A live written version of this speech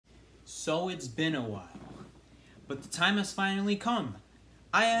So it's been a while, but the time has finally come.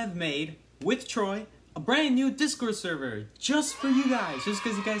 I have made, with Troy, a brand new Discord server just for you guys, just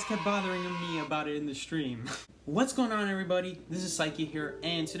because you guys kept bothering me about it in the stream. What's going on, everybody? This is Psyche here,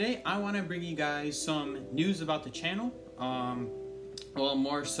 and today I want to bring you guys some news about the channel. Well,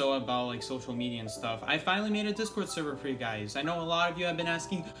 more so about like social media and stuff. I finally made a Discord server for you guys. I know a lot of you have been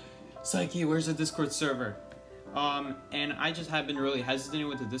asking, Psyche, where's the Discord server? And I just have been really hesitant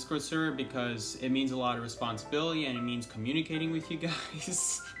with the Discord server because it means a lot of responsibility and it means communicating with you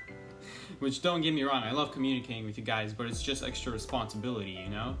guys. Which, don't get me wrong, I love communicating with you guys, but it's just extra responsibility, you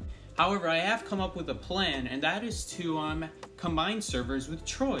know? However, I have come up with a plan, and that is to combine servers with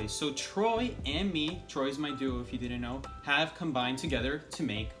Troi. So Troi and me, Troi's my duo if you didn't know, have combined together to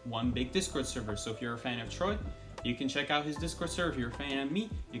make one big Discord server. So if you're a fan of Troi, you can check out his Discord server. If you're a fan of me,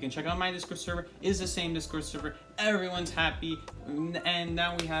 you can check out my Discord server. It's the same Discord server. Everyone's happy, and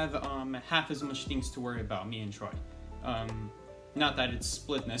now we have half as much things to worry about, me and Troi. Not that it's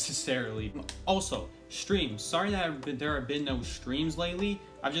split necessarily. Also, streams. Sorry that there have been no streams lately.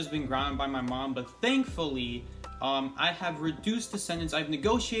 I've just been grounded by my mom, but thankfully, I have reduced the sentence. I've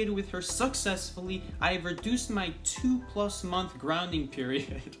negotiated with her successfully. I have reduced my 2+ month grounding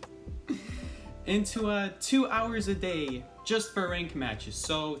period into 2 hours a day just for rank matches.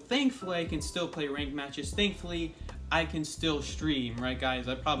 So thankfully, I can still play rank matches. Thankfully, I can still stream, right guys?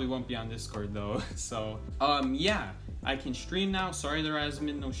 I probably won't be on Discord though. So, yeah. I can stream now. Sorry there hasn't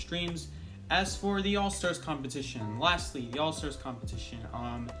been no streams. As for the All-Stars competition, lastly, the All-Stars competition,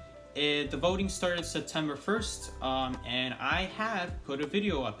 the voting started September 1st, and I have put a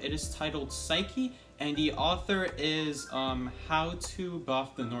video up. It is titled Psyche, and the author is How to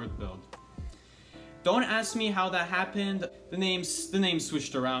Buff the North build. Don't ask me how that happened. The name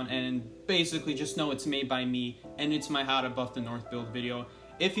switched around, and basically just know it's made by me, and it's my How to Buff the North build video.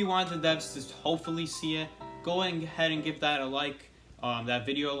 If you want the devs to hopefully see it, go ahead and give that a like, that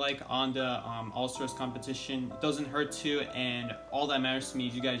video a like on the All-Stars competition. It doesn't hurt to, and all that matters to me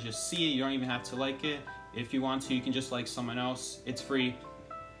is you guys just see it. You don't even have to like it. If you want to, you can just like someone else. It's free.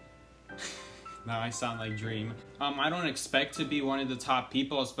 Now I sound like Dream. I don't expect to be one of the top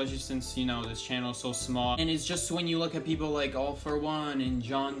people, especially since, you know, this channel is so small. And it's just when you look at people like All For One and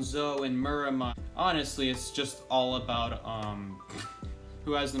John Zoe and Murama, honestly, it's just all about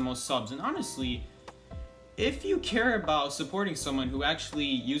who has the most subs. And honestly, if you care about supporting someone who actually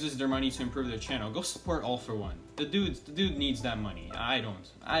uses their money to improve their channel, go support All For One. The dude needs that money. I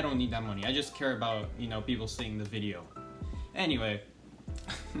don't need that money. I just care about, you know, people seeing the video. Anyway,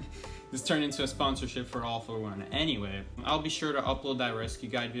 this turned into a sponsorship for All For One. Anyway, I'll be sure to upload that rescue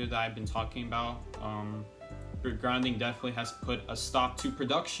guide video that I've been talking about. Grounding definitely has put a stop to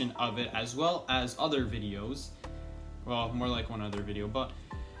production of it, as well as other videos. Well, more like one other video, but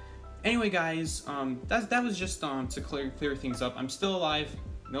anyway, guys, that was just to clear things up. I'm still alive.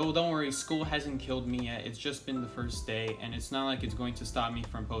 No, don't worry, school hasn't killed me yet. It's just been the first day, and it's not like it's going to stop me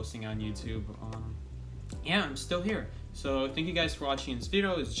from posting on YouTube. Yeah, I'm still here. So thank you guys for watching this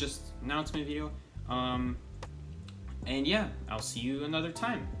video. It's just an announcement video. And yeah, I'll see you another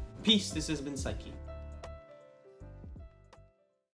time. Peace. This has been Psyche.